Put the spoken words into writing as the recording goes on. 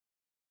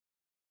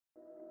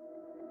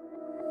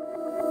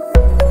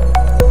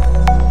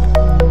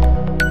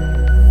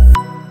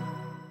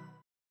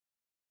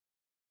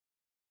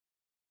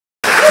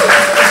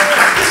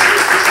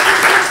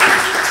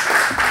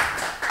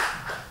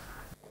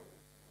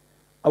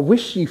I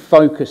wish you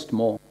focused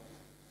more.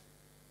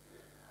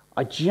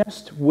 I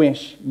just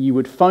wish you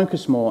would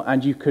focus more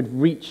and you could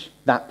reach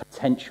that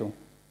potential.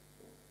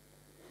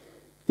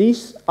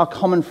 These are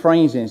common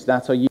phrases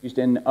that are used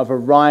in a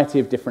variety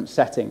of different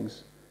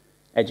settings: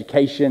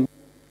 education,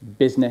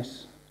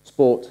 business,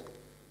 sport.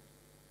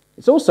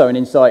 It's also an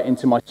insight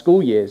into my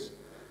school years.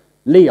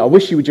 Lee, I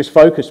wish you would just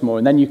focus more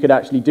and then you could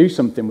actually do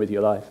something with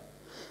your life.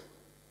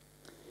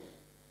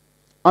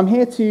 I'm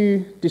here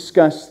to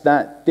discuss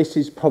that this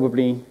is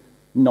probably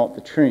not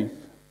the truth.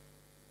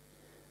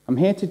 I'm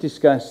here to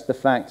discuss the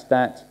fact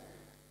that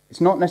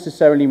it's not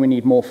necessarily we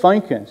need more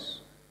focus.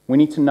 We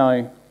need to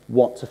know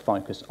what to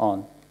focus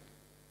on.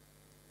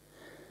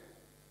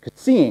 Because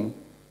seeing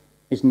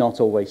is not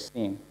always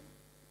seeing.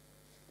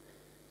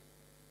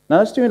 Now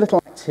let's do a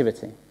little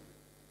activity.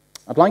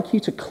 I'd like you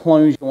to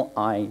close your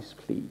eyes,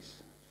 please.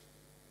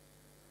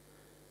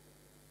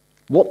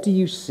 What do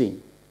you see?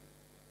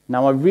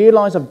 Now I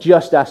realize I've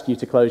just asked you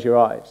to close your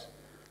eyes,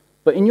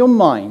 but in your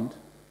mind,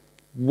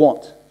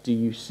 what do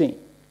you see?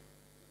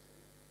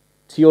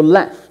 To your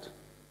left,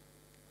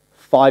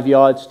 5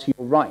 yards to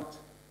your right,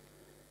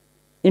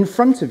 in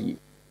front of you,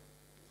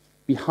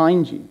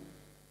 behind you.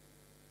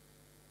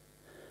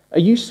 Are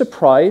you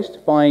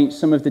surprised by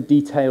some of the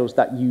details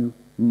that you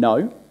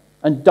know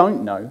and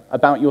don't know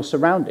about your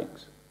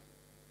surroundings?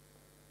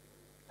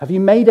 Have you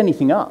made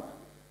anything up?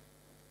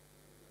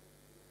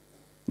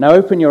 Now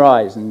open your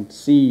eyes and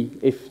see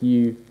if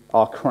you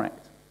are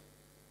correct.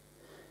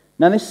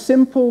 Now this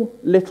simple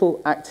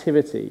little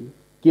activity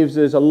gives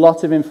us a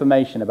lot of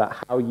information about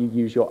how you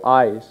use your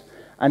eyes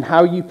and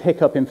how you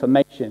pick up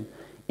information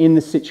in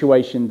the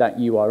situation that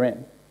you are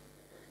in.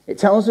 It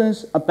tells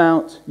us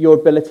about your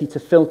ability to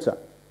filter.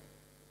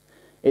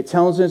 It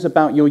tells us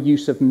about your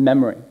use of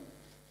memory.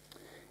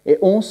 It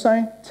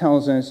also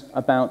tells us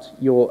about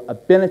your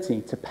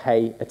ability to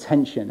pay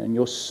attention and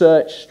your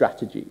search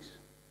strategies.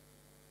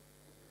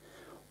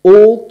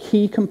 All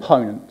key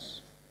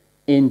components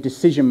in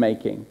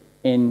decision-making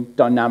in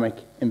dynamic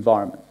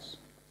environments.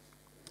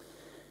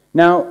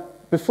 Now,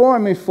 before I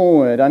move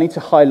forward, I need to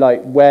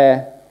highlight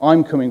where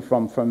I'm coming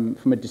from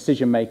a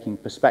decision-making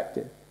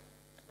perspective.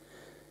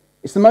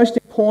 It's the most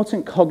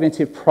important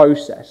cognitive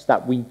process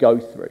that we go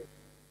through.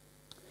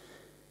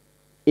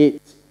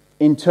 It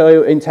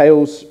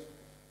entails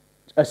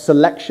a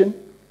selection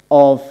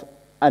from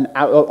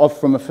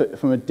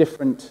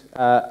different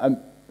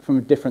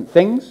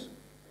things.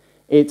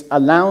 It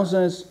allows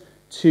us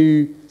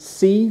to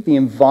see the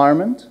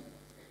environment.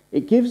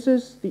 It gives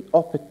us the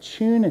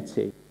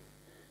opportunity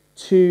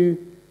to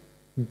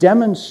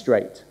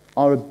demonstrate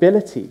our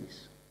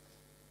abilities.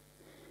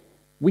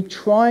 We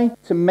try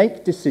to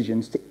make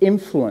decisions to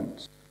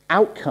influence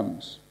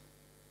outcomes.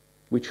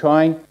 We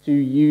try to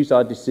use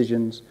our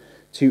decisions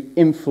to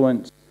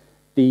influence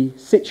the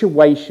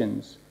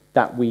situations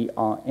that we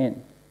are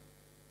in.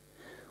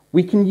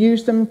 We can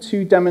use them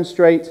to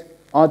demonstrate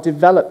our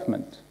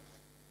development.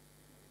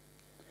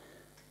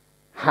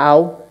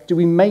 How do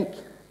we make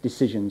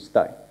decisions,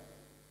 though?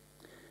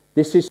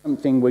 This is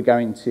something we're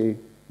going to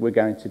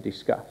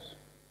discuss.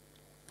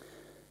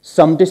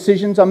 Some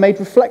decisions are made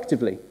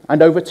reflectively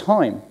and over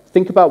time.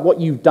 Think about what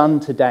you've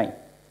done today.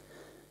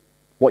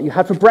 What you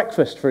had for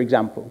breakfast, for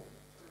example.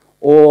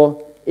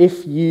 Or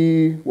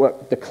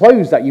the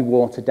clothes that you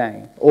wore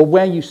today. Or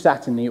where you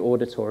sat in the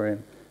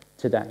auditorium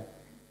today.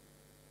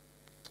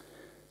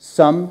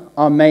 Some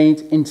are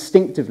made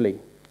instinctively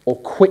or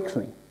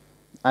quickly.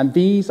 And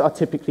these are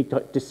typically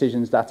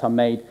decisions that are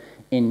made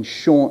in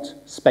short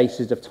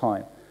spaces of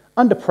time,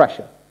 under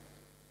pressure.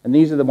 And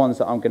these are the ones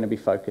that I'm going to be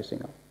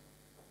focusing on.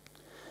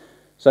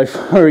 So,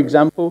 for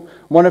example,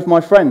 one of my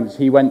friends,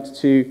 he went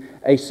to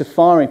a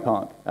safari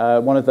park,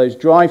 one of those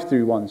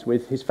drive-through ones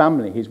with his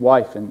family, his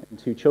wife and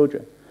 2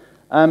 children.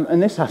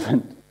 And this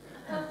happened.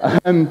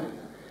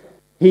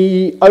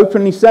 He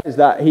openly says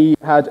that he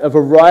had a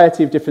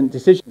variety of different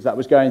decisions that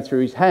was going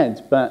through his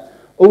head, but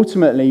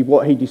ultimately,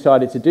 what he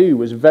decided to do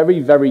was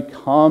very, very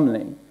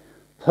calmly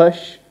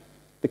push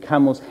the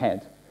camel's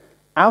head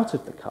out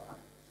of the car.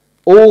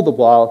 All the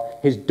while,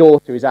 his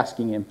daughter is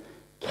asking him,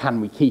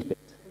 "Can we keep it?"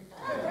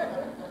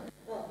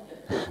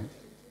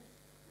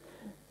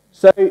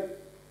 So,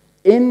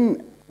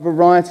 in a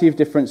variety of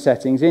different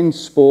settings, in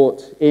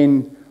sport,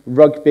 in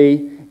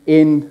rugby,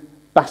 in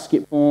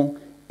basketball,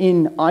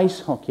 in ice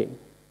hockey,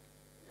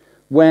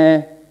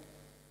 where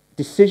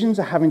decisions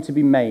are having to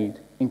be made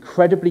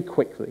incredibly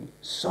quickly.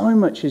 So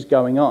much is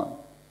going on.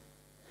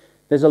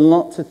 There's a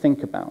lot to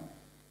think about.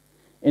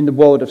 In the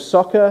world of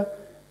soccer,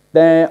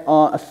 there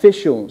are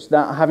officials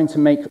that are having to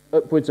make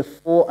upwards of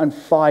 4 and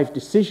 5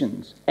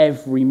 decisions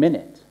every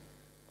minute.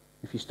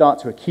 If you start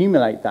to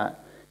accumulate that,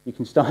 you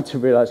can start to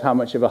realize how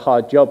much of a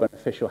hard job an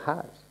official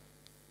has.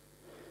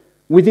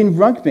 Within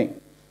rugby,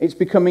 it's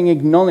becoming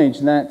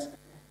acknowledged that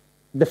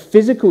the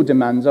physical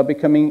demands are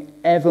becoming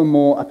ever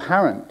more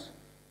apparent,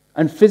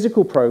 and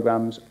physical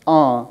programs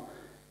are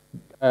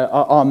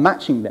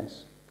matching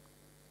this.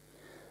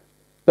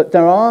 But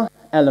there are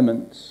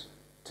elements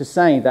to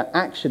say that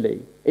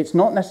actually it's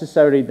not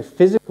necessarily the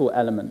physical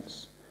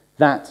elements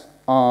that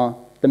are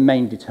the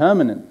main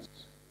determinants.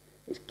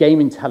 It's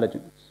game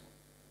intelligence.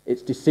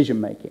 It's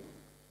decision-making.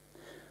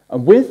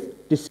 And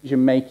with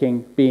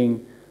decision-making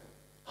being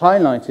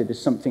highlighted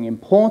as something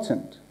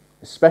important,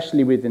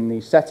 especially within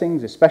these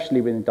settings,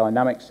 especially within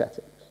dynamic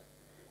settings,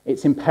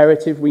 it's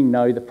imperative we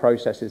know the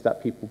processes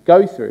that people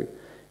go through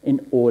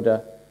in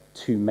order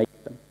to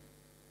make them.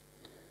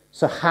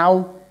 So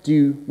how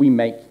do we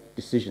make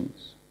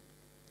decisions?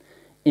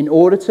 In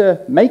order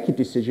to make a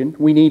decision,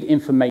 we need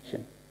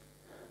information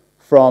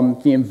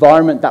from the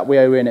environment that we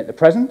are in at the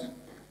present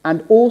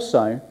and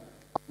also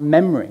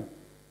memory.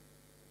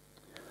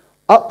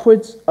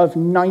 Upwards of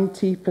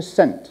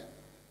 90%,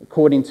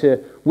 according to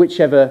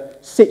whichever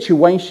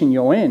situation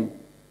you're in,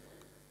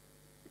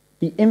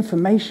 the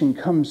information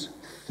comes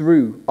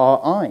through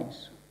our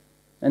eyes.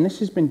 And this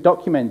has been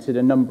documented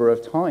a number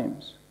of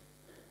times,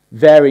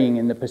 varying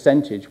in the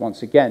percentage,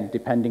 once again,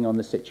 depending on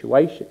the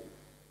situation.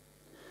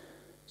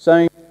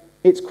 So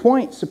it's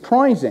quite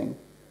surprising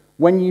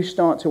when you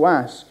start to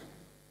ask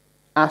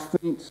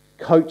athletes,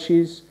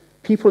 coaches,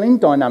 people in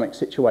dynamic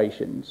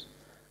situations,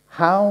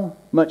 how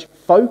much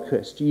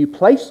focus do you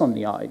place on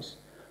the eyes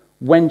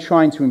when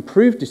trying to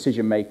improve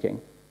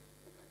decision-making?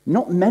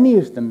 Not many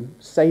of them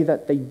say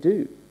that they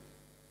do.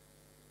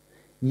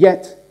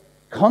 Yet,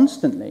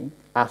 constantly,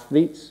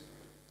 athletes,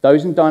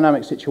 those in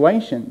dynamic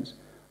situations,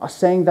 are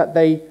saying that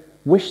they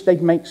wish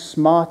they'd make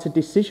smarter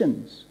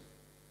decisions,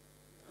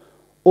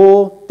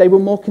 or they were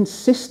more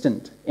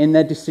consistent in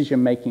their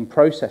decision-making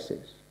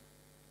processes.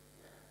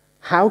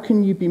 How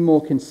can you be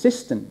more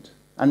consistent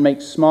and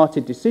make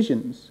smarter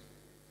decisions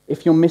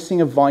if you're missing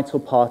a vital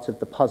part of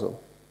the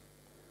puzzle,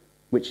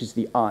 which is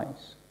the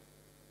eyes?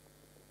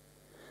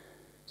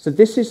 So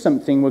this is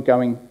something we're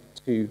going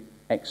to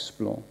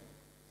explore.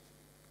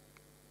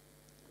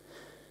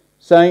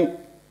 So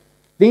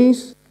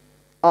these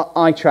are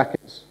eye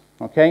trackers,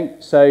 okay?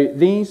 So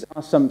these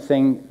are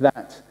something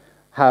that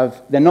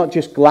they're not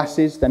just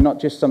glasses, they're not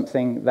just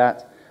something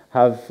that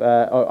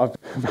are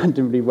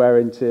randomly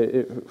wearing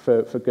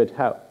for good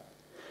health.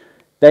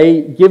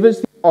 They give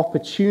us the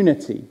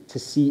opportunity to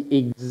see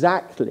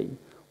exactly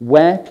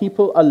where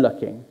people are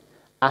looking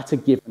at a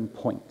given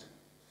point.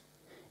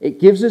 It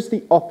gives us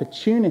the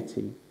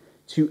opportunity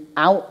to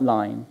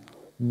outline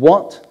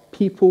what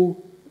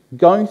people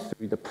go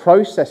through, the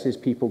processes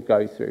people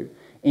go through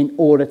in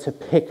order to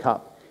pick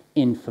up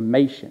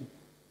information.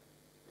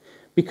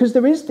 Because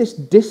there is this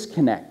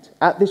disconnect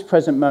at this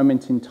present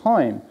moment in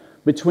time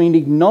between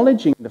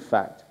acknowledging the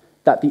fact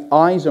that the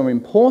eyes are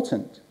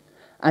important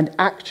and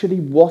actually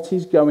what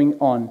is going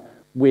on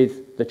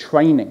with the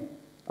training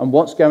and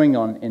what's going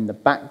on in the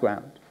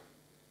background.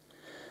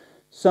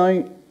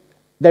 So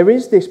there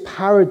is this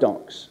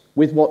paradox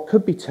with what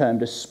could be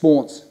termed as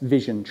sports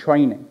vision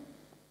training.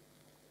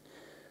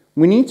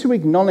 We need to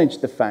acknowledge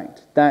the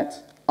fact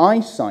that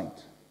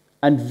eyesight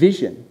and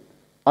vision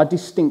are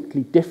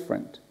distinctly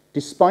different,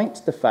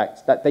 despite the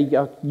fact that they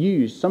are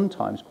used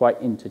sometimes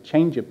quite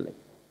interchangeably.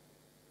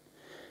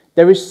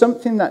 There is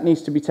something that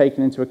needs to be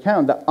taken into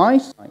account, that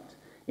eyesight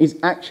is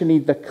actually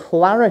the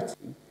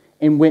clarity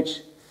in which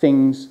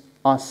things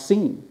are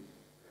seen.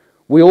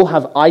 We all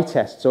have eye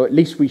tests, or at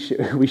least we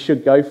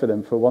should go for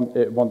them for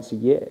once a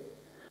year.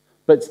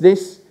 But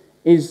this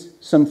is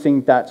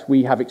something that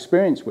we have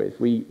experience with.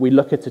 We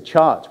look at a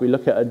chart, we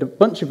look at a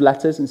bunch of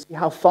letters and see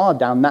how far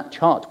down that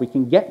chart we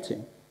can get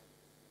to.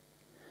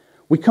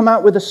 We come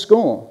out with a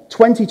score,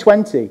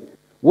 2020,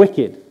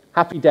 wicked,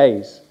 happy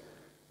days,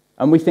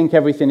 and we think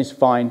everything is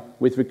fine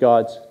with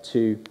regards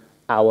to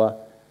our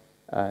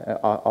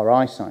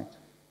eyesight.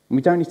 And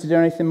we don't need to do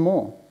anything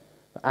more.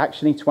 But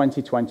actually,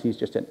 2020 is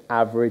just an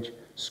average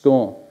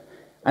score.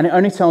 And it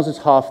only tells us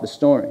half the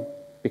story,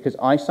 because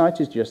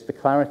eyesight is just the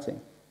clarity.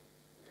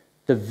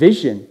 The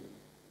vision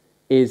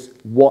is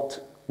what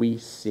we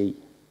see.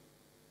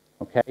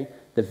 Okay?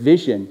 The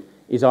vision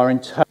is our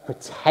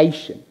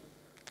interpretation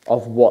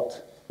of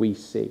what we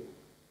see.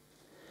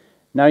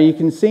 Now you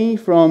can see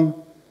from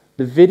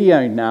the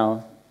video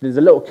now, there's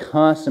a little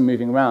cursor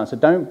moving around, so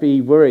don't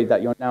be worried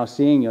that you're now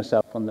seeing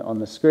yourself on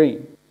the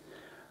screen.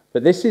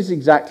 But this is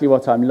exactly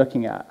what I'm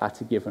looking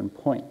at a given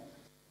point.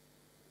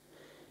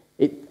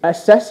 It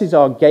assesses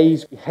our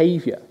gaze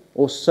behavior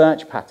or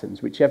search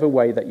patterns, whichever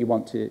way you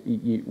want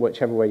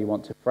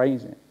to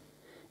phrase it.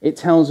 It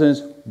tells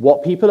us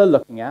what people are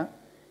looking at,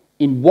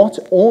 in what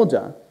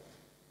order,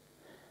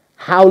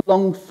 how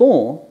long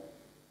for,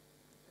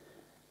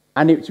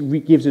 and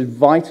it gives us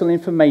vital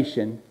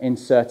information in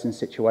certain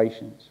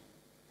situations.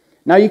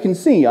 Now you can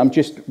see I'm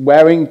just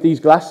wearing these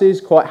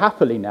glasses quite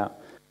happily now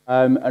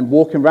and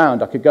walking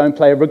around. I could go and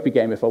play a rugby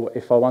game if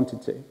I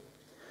wanted to,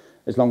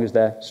 as long as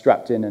they're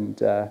strapped in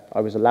and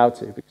I was allowed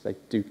to, because they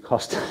do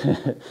cost.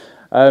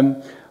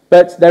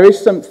 But there is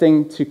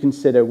something to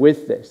consider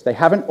with this.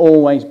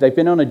 They've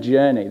been on a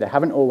journey. They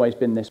haven't always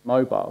been this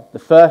mobile. The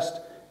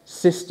first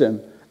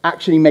system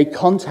actually made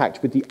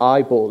contact with the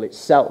eyeball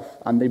itself,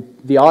 and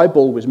the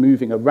eyeball was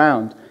moving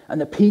around,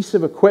 and the piece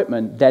of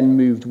equipment then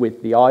moved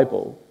with the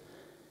eyeball.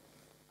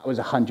 That was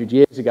 100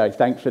 years ago,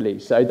 thankfully,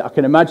 so I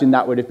can imagine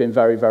that would have been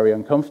very, very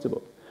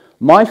uncomfortable.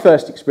 My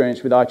first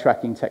experience with eye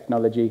tracking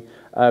technology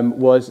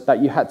was that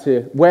you had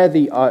to wear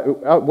the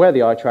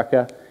eye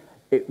tracker.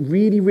 It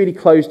really, really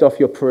closed off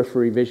your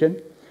periphery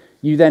vision.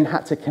 You then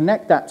had to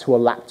connect that to a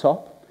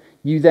laptop.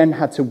 You then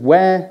had to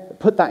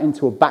put that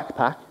into a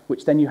backpack,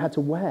 which then you had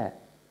to wear.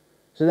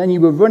 So then you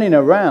were running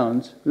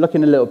around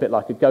looking a little bit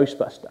like a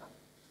Ghostbuster.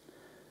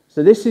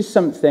 So this is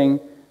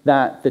something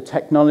that the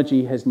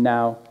technology has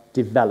now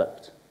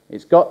developed.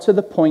 It's got to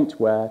the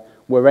point where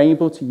we're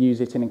able to use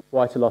it in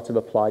quite a lot of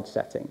applied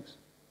settings.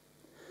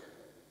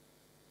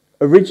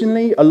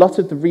 Originally, a lot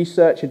of the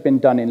research had been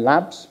done in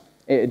labs.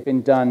 It had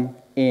been done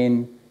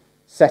in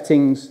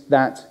settings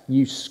that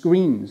use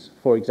screens,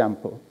 for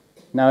example.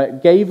 Now,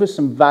 it gave us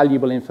some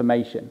valuable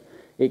information.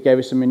 It gave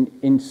us some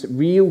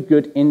real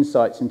good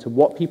insights into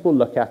what people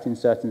look at in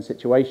certain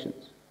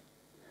situations.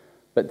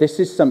 But this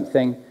is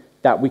something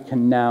that we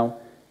can now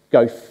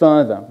go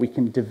further. We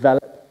can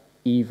develop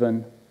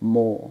even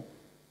more.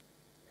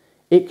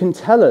 It can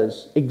tell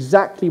us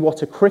exactly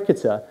what a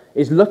cricketer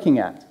is looking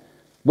at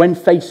when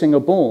facing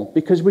a ball,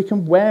 because we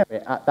can wear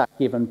it at that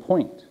given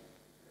point.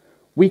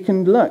 We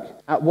can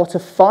look at what a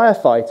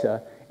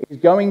firefighter is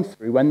going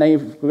through when they're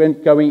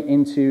going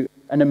into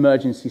an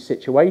emergency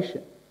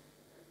situation.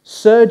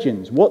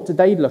 Surgeons, what do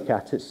they look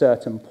at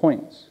certain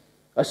points?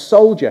 A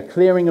soldier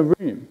clearing a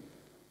room,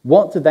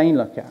 what do they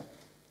look at?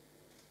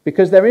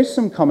 Because there is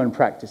some common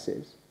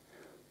practices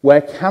where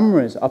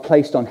cameras are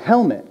placed on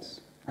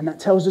helmets, and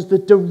that tells us the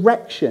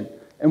direction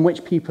in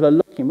which people are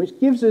looking, which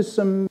gives us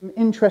some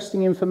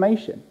interesting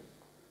information.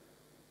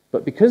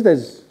 But because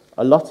there's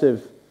a lot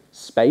of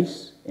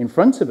space in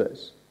front of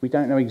us, we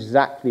don't know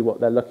exactly what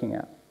they're looking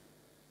at.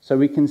 So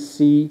we can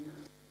see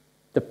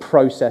the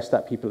process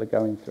that people are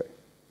going through.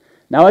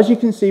 Now, as you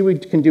can see, we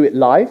can do it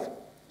live.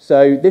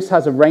 So this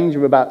has a range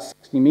of about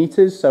 60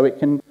 meters, so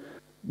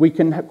we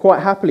can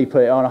quite happily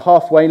put it on a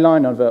halfway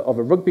line of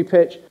a rugby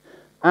pitch,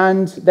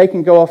 and they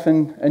can go off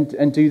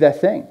and do their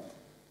thing.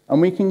 And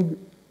we can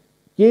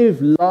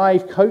give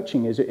live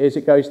coaching as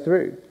it goes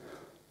through.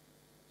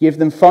 Give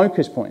them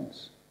focus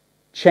points.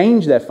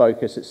 Change their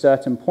focus at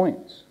certain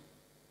points.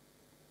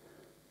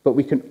 But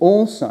we can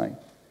also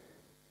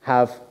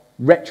have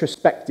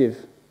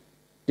retrospective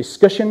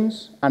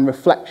discussions and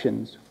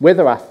reflections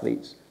with our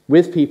athletes,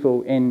 with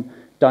people in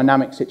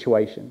dynamic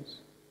situations.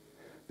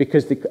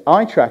 Because the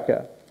eye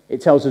tracker,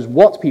 it tells us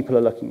what people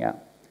are looking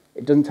at.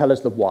 It doesn't tell us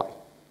the why.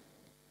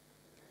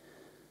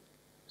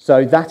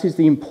 So that is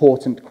the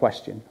important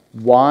question.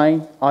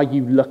 Why are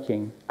you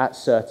looking at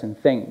certain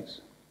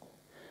things?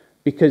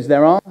 Because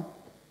there are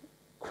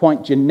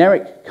quite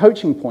generic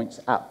coaching points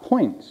at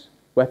points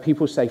where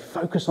people say,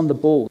 focus on the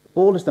ball. The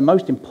ball is the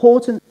most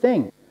important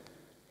thing.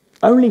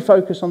 Only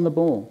focus on the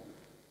ball.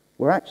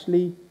 Where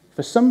actually,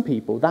 for some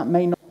people, that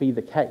may not be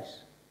the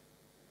case.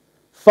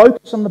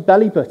 Focus on the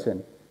belly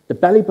button. The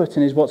belly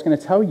button is what's going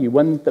to tell you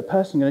when the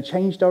person's going to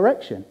change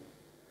direction.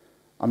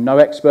 I'm no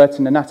expert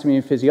in anatomy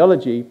and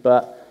physiology,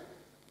 but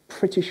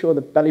pretty sure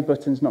the belly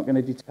button's not going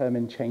to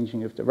determine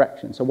changing of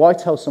direction. So why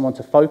tell someone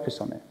to focus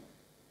on it?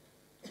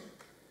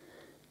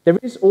 There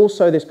is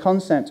also this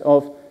concept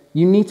of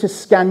you need to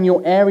scan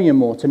your area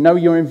more to know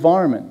your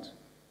environment,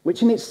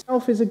 which in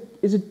itself is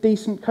a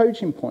decent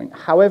coaching point.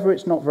 However,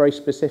 it's not very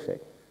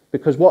specific,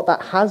 because what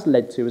that has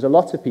led to is a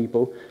lot of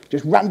people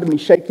just randomly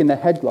shaking their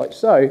head like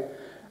so,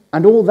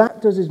 and all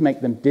that does is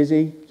make them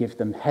dizzy, give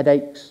them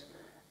headaches,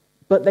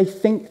 but they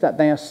think that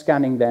they are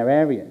scanning their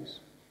areas.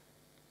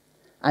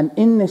 And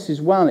in this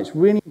as well, it's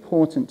really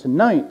important to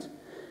note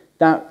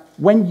that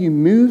when you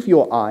move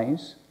your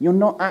eyes, you're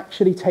not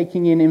actually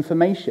taking in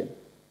information.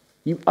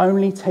 You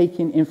only take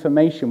in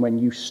information when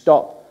you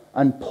stop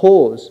and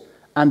pause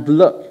and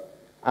look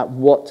at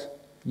what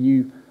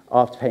you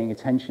are paying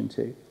attention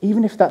to.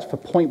 Even if that's for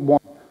 0.1,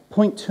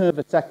 0.2 of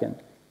a second,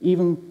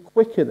 even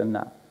quicker than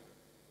that.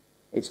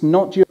 It's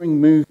not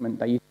during movement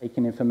that you take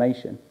in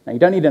information. Now, you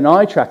don't need an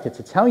eye tracker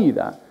to tell you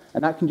that,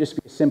 and that can just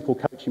be a simple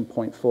coaching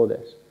point for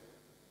this.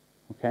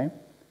 Okay?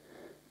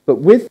 But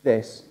with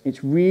this,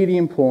 it's really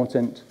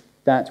important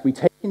that we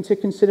take into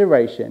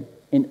consideration,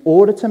 in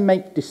order to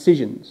make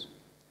decisions,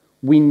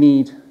 we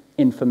need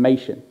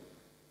information.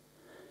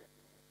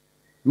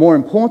 More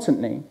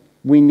importantly,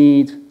 we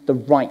need the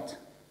right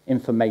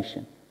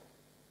information.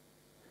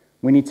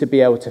 We need to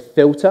be able to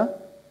filter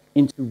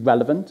into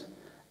relevant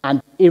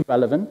and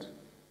irrelevant,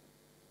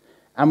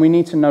 and we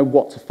need to know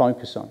what to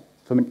focus on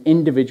from an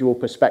individual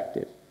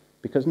perspective,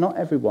 because not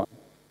everyone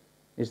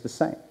is the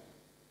same.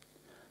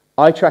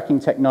 Eye tracking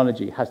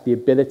technology has the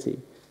ability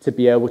to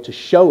be able to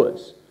show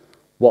us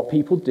what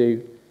people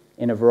do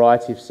in a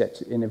variety of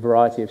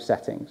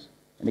settings,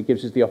 and it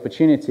gives us the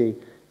opportunity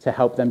to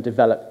help them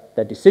develop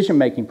their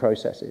decision-making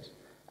processes,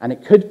 and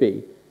it could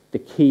be the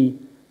key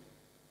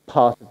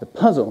part of the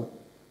puzzle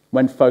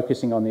when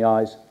focusing on the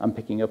eyes and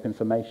picking up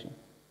information.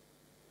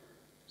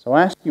 So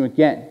I ask you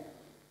again,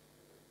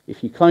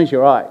 if you close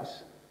your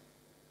eyes,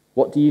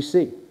 what do you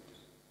see?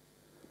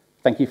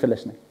 Thank you for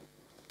listening.